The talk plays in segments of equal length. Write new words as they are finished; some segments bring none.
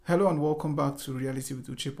Hello and welcome back to Reality with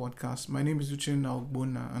Uche podcast. My name is Uche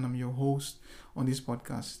Naogbona and I'm your host on this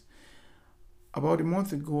podcast. About a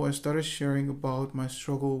month ago, I started sharing about my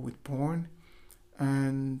struggle with porn,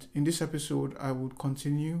 and in this episode, I would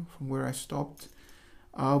continue from where I stopped.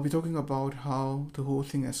 I'll be talking about how the whole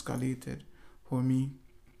thing escalated for me.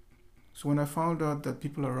 So, when I found out that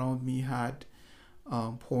people around me had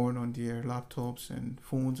porn on their laptops and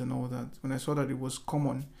phones and all that, when I saw that it was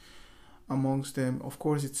common amongst them, of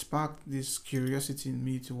course, it sparked this curiosity in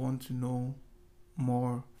me to want to know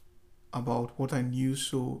more about what I knew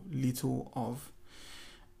so little of.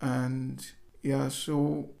 And yeah,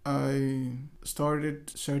 so I started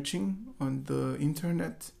searching on the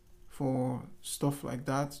internet for stuff like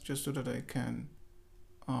that just so that I can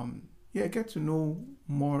get to know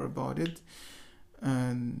more about it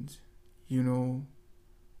and you know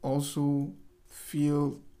also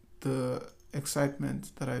feel the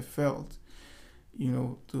excitement that I felt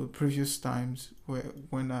the previous times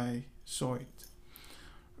when I saw it,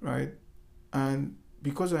 right? And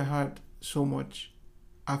because I had so much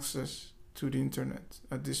access to the internet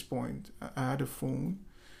at this point, I had a phone,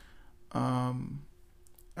 um,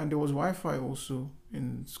 and there was Wi-Fi also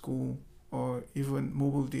in school, or even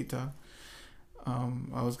mobile data.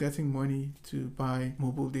 I was getting money to buy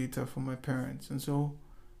mobile data from my parents, and so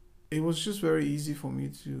it was just very easy for me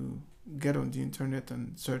to get on the internet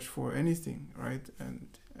and search for anything, right?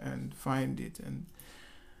 And find it, and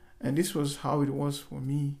this was how it was for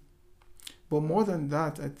me. But more than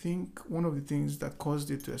that, I think one of the things that caused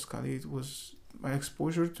it to escalate was my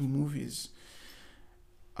exposure to movies.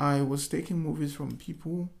 I was taking movies from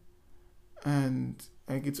people, and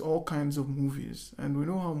like it's all kinds of movies, and we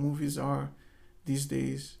know how movies are these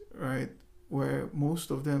days, right? Where most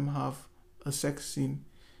of them have a sex scene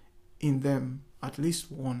in them, at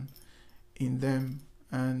least one in them,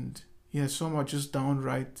 and yeah, some are just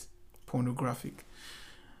downright pornographic.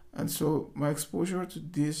 And so my exposure to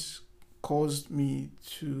this caused me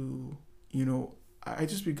to, I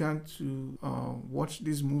just began to watch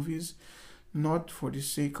these movies, not for the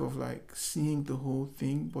sake of like seeing the whole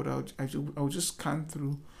thing, but I would just scan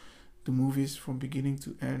through the movies from beginning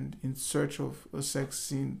to end in search of a sex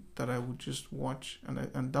scene that I would just watch,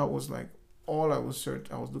 and that was like all I was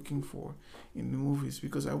looking for in the movies,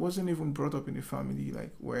 because I wasn't even brought up in a family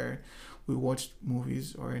like where we watched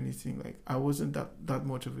movies or anything. Like I wasn't that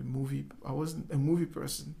much of a movie. I wasn't a movie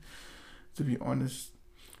person, to be honest.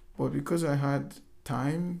 But because I had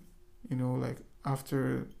time, like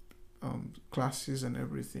after classes and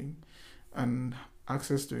everything, and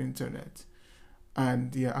access to internet,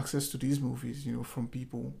 and yeah, access to these movies, from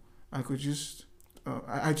people, I could just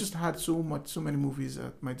I just had so many movies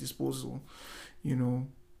at my disposal, you know,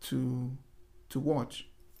 to watch,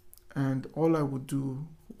 and all I would do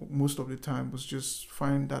most of the time was just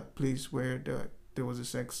find that place where there was a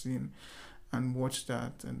sex scene and watch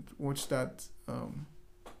that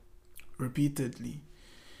repeatedly,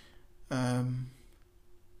 um,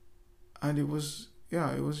 and it was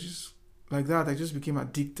just like that. I just became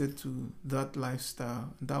addicted to that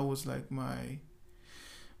lifestyle. That was like my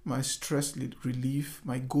stress relief,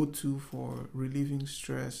 my go-to for relieving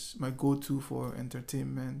stress, my go-to for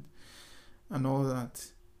entertainment and all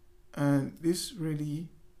that. And this really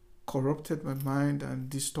corrupted my mind and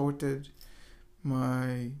distorted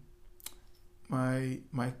my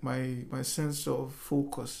my sense of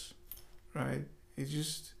focus, right? It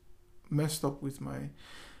just messed up with my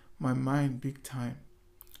mind big time.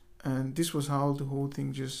 And this was how the whole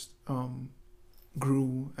thing just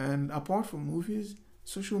grew. And apart from movies,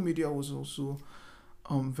 social media was also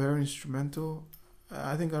very instrumental.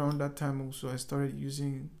 I think around that time also I started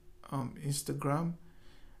using Instagram,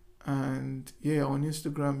 and yeah, on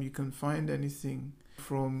Instagram you can find anything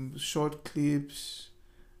from short clips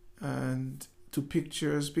and to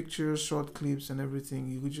pictures, short clips, and everything.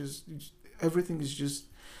 Everything is just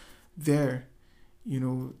there.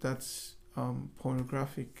 That's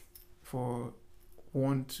pornographic for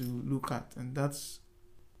one to look at, and that's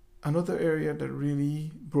another area that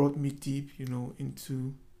really brought me deep,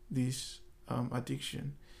 into this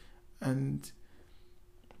addiction. And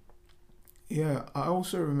yeah, I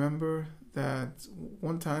also remember that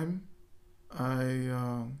one time I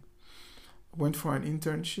went for an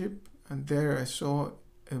internship, and there I saw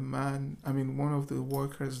a man, I mean, one of the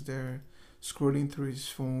workers there scrolling through his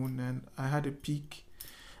phone, and I had a peek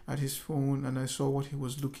at his phone and I saw what he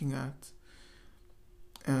was looking at,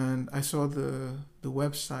 and I saw the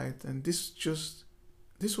website, and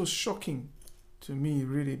this was shocking to me,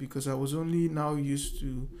 really, because I was only now used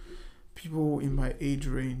to people in my age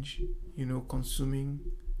range, consuming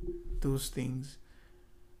those things.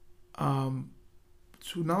 Um,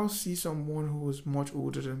 to now see someone who was much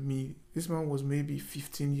older than me, this man was maybe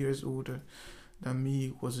 15 years older than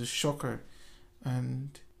me, was a shocker.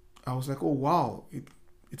 And I was like, oh wow,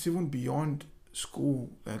 it's even beyond school.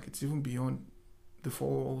 Like, it's even beyond the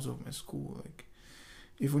four walls of my school. Like,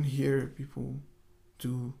 even here people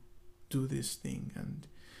do this thing,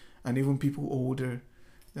 and even people older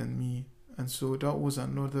than me. And so that was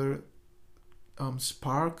another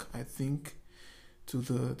spark, I think, to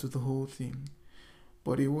the whole thing.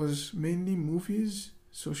 But it was mainly movies,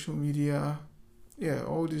 social media, yeah,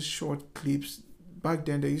 all these short clips. Back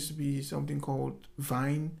then there used to be something called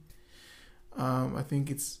Vine. I think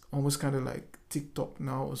it's almost kind of like TikTok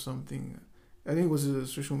now or something. I think it was a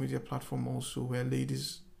social media platform also, where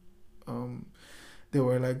ladies, there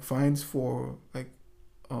were like vines for like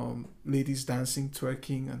ladies dancing,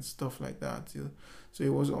 twerking, and stuff like that. Yeah. So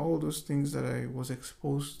it was all those things that I was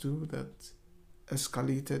exposed to that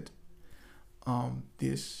escalated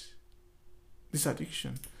this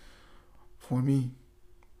addiction for me.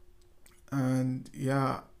 And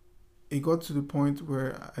yeah, it got to the point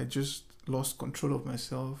where I just lost control of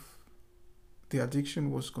myself. The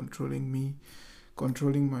addiction was controlling me,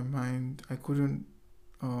 controlling my mind. I couldn't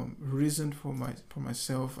reason for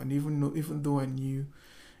myself, and even though I knew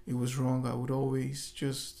it was wrong, I would always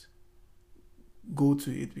just go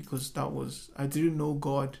to it, because that was, I didn't know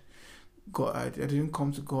God. I didn't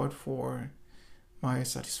come to God for my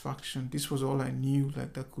satisfaction. This was all I knew,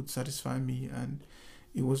 like, that could satisfy me, and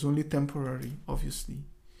it was only temporary, obviously.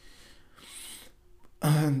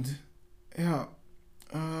 And yeah,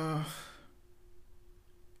 I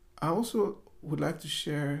also would like to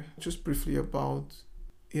share just briefly about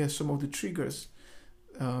some of the triggers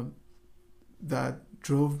um, that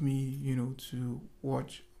drove me, to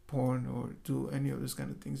watch porn or do any of those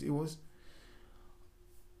kind of things. It was,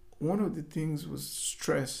 one of the things was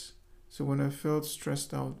stress. So when I felt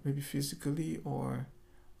stressed out, maybe physically or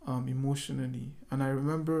emotionally, and I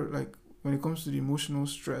remember, like, when it comes to the emotional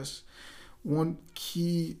stress, one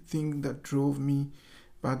key thing that drove me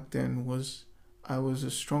back then was, I was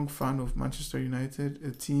a strong fan of Manchester United,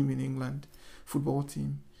 a team in England, football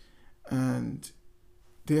team, and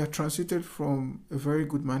they had transited from a very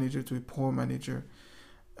good manager to a poor manager.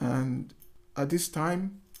 And at this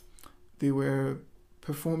time, they were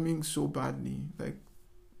performing so badly. Like,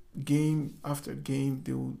 game after game,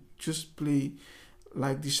 they will just play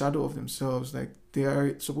like the shadow of themselves. Like, they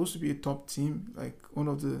are supposed to be a top team, like one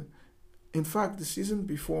of the. In fact, the season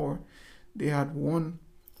before, they had won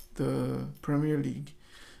the Premier League,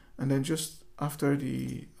 and then just after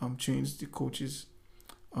they changed the coaches,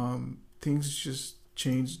 things just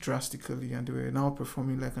changed drastically, and they were now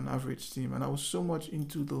performing like an average team. And I was so much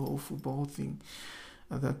into the whole football thing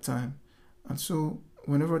at that time, and so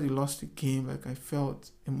whenever they lost the game, like, I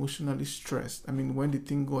felt emotionally stressed. I mean, when the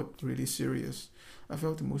thing got really serious, I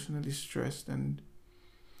felt emotionally stressed, and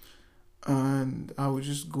I would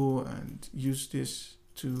just go and use this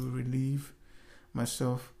to relieve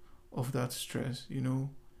myself of that stress,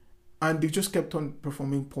 And they just kept on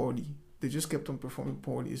performing poorly.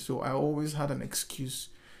 So I always had an excuse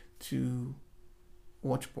to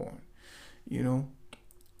watch porn, you know.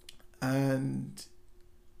 And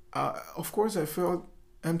of course, I felt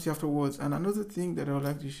empty afterwards. And another thing that I would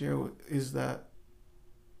like to share is that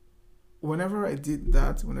whenever I did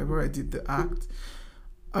the act,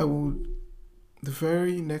 I would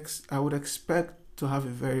expect to have a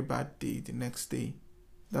very bad day the next day.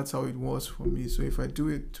 That's how it was for me. So if I do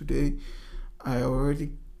it today, I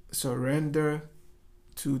already surrender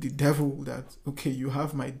to the devil that, okay, you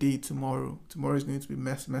have my day tomorrow. Tomorrow is going to be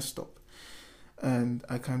messed up. And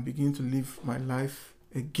I can begin to live my life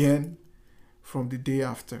again from the day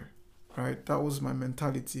after. Right? That was my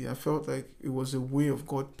mentality. I felt like it was a way of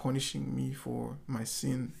God punishing me for my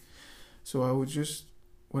sin. So I would just,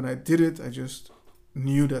 when I did it, I just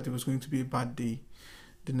knew that it was going to be a bad day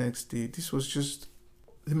the next day. This was just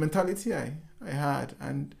the mentality I had.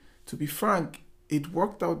 And to be frank, it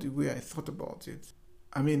worked out the way I thought about it.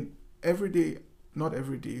 I mean, every day, not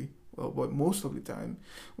every day, well, but most of the time,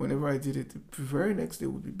 whenever I did it, the very next day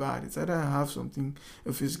would be bad. It's either I have something,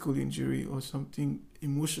 a physical injury, or something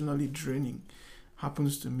emotionally draining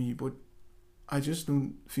happens to me, but I just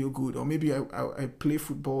don't feel good. Or maybe I play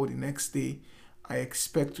football the next day, I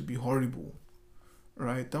expect to be horrible,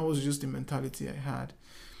 right? That was just the mentality I had.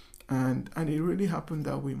 And it really happened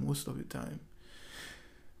that way most of the time.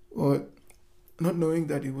 But not knowing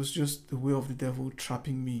that it was just the way of the devil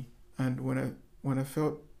trapping me. And when I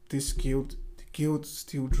felt this guilt, the guilt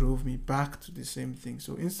still drove me back to the same thing.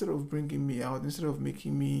 So instead of bringing me out, instead of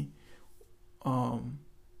making me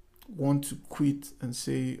want to quit and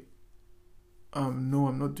say, no,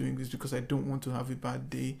 I'm not doing this because I don't want to have a bad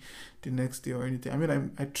day the next day or anything. I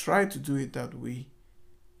mean, I try to do it that way,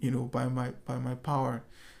 by my power.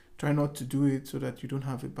 Try not to do it so that you don't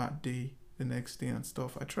have a bad day the next day and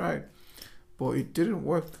stuff. I tried, but it didn't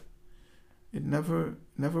work. It never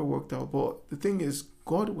worked out. But the thing is,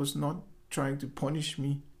 God was not trying to punish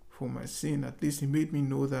me for my sin. At least He made me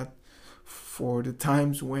know that for the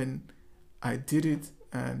times when I did it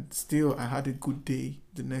and still I had a good day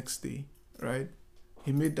the next day, right?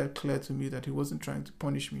 He made that clear to me that He wasn't trying to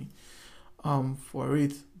punish me for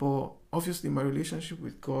it. But obviously my relationship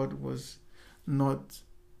with God was not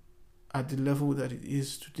at the level that it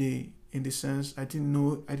is today, in the sense I didn't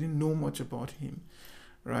know much about Him,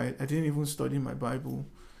 right? I didn't even study my Bible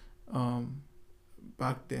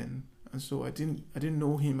back then. And so I didn't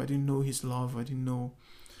know Him. I didn't know His love. I didn't know,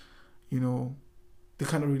 the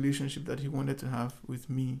kind of relationship that He wanted to have with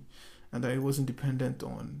me, and that it wasn't dependent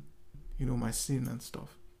on, my sin and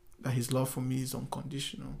stuff. That His love for me is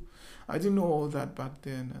unconditional. I didn't know all that back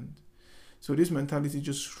then, and so this mentality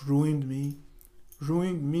just ruined me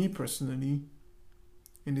personally,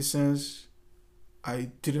 in the sense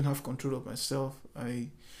I didn't have control of myself.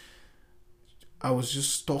 I was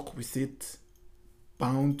just stuck with it,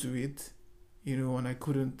 bound to it, and I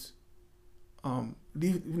couldn't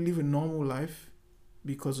live a normal life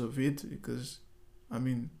because of it. Because I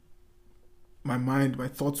mean, my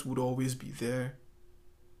thoughts would always be there,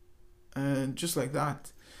 and just like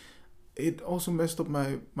that, it also messed up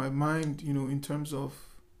my mind, in terms of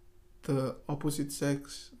the opposite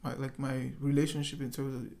sex, my relationship in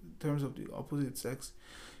terms of the opposite sex.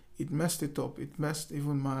 It messed it up. It messed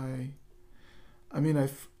even my. I mean, I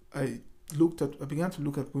began to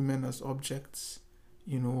look at women as objects,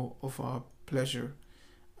 of our pleasure,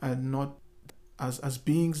 and not as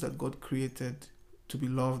beings that God created to be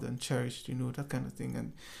loved and cherished, that kind of thing.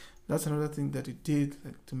 And that's another thing that it did,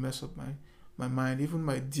 like, to mess up my mind. Even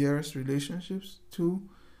my dearest relationships too.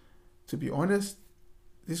 To be honest,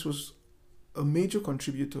 this was a major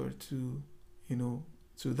contributor to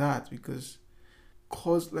that, because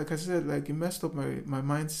like I said, like, it messed up my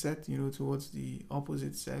mindset, towards the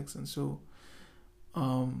opposite sex. And so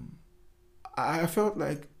I felt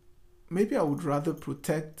like maybe I would rather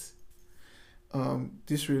protect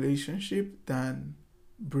this relationship than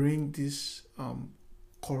bring this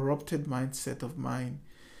corrupted mindset of mine,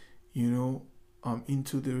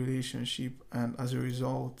 into the relationship, and as a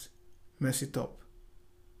result mess it up.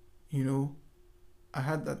 I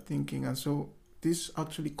had that thinking, and so this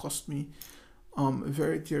actually cost me a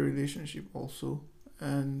very dear relationship also.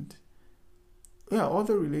 And yeah, all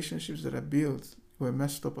the relationships that I built were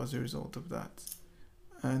messed up as a result of that.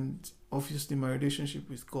 And obviously my relationship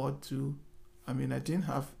with God too. I mean, I didn't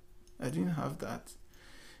have that,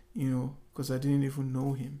 because I didn't even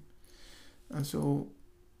know Him. And so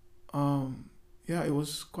it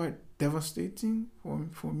was quite devastating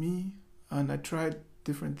for me. And I tried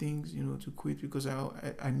different things, to quit, because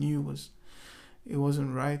I knew it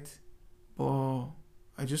wasn't right, but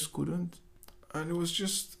I just couldn't. And it was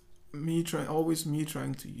just me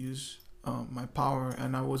trying to use my power.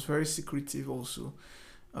 And I was very secretive also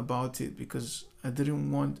about it, because I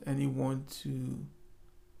didn't want anyone to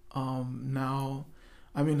have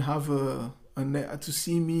to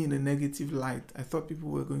see me in a negative light. I thought people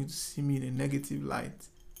were going to see me in a negative light,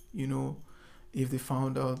 if they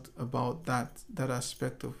found out about that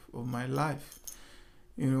aspect of my life,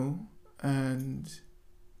 and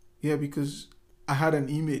yeah, because I had an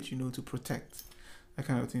image, to protect, that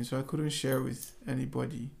kind of thing. So I couldn't share with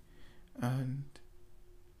anybody. And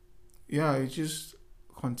yeah, it just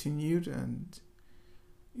continued. And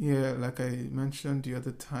yeah, like I mentioned the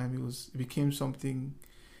other time, it became something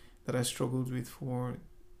that I struggled with for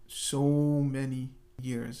so many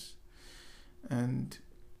years. And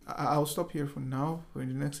I'll stop here for now. For in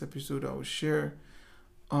the next episode, I will share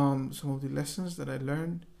some of the lessons that I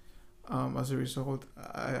learned as a result.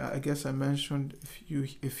 I guess I mentioned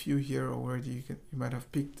a few here already. You might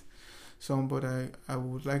have picked some, but I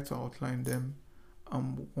would like to outline them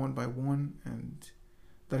one by one, and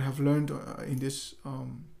that I have learned in this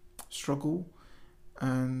struggle.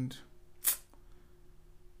 And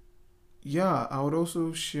yeah, I would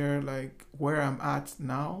also share like where I'm at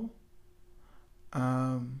now,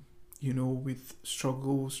 with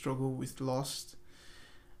struggle with loss,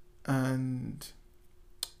 and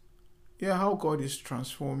yeah, how God is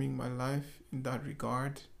transforming my life in that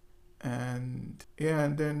regard. And yeah,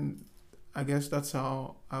 and then I guess that's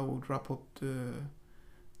how I would wrap up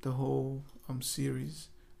the whole series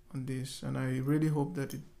on this. And I really hope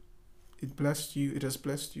that it has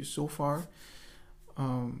blessed you so far.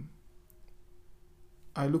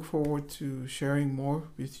 I look forward to sharing more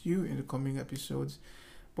with you in the coming episodes.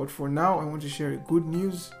 But for now, I want to share good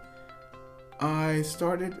news. I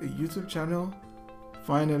started a YouTube channel.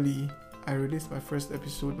 Finally, I released my first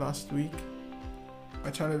episode last week. My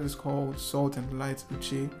channel is called Salt and Light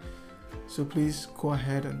Uche. So please go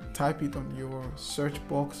ahead and type it on your search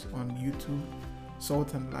box on YouTube.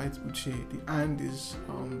 Salt and Light Uche. The and is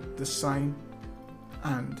the sign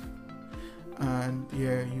and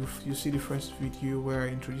yeah, you see the first video where I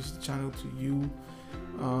introduced the channel to you.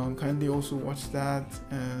 Kindly also watch that,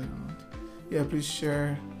 and yeah, please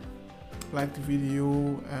share, like the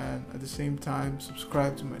video, and at the same time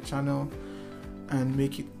subscribe to my channel and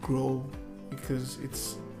make it grow, because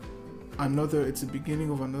it's the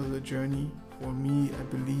beginning of another journey for me, I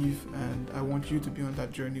believe, and I want you to be on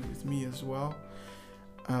that journey with me as well,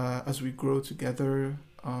 as we grow together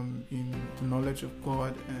in the knowledge of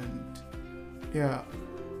God and yeah,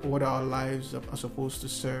 what our lives are supposed to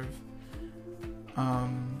serve.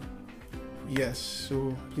 Yes,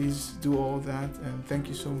 so please do all that, and thank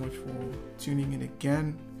you so much for tuning in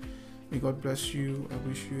again. May God bless you. I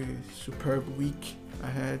wish you a superb week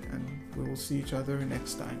ahead, and we will see each other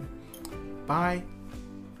next time. Bye.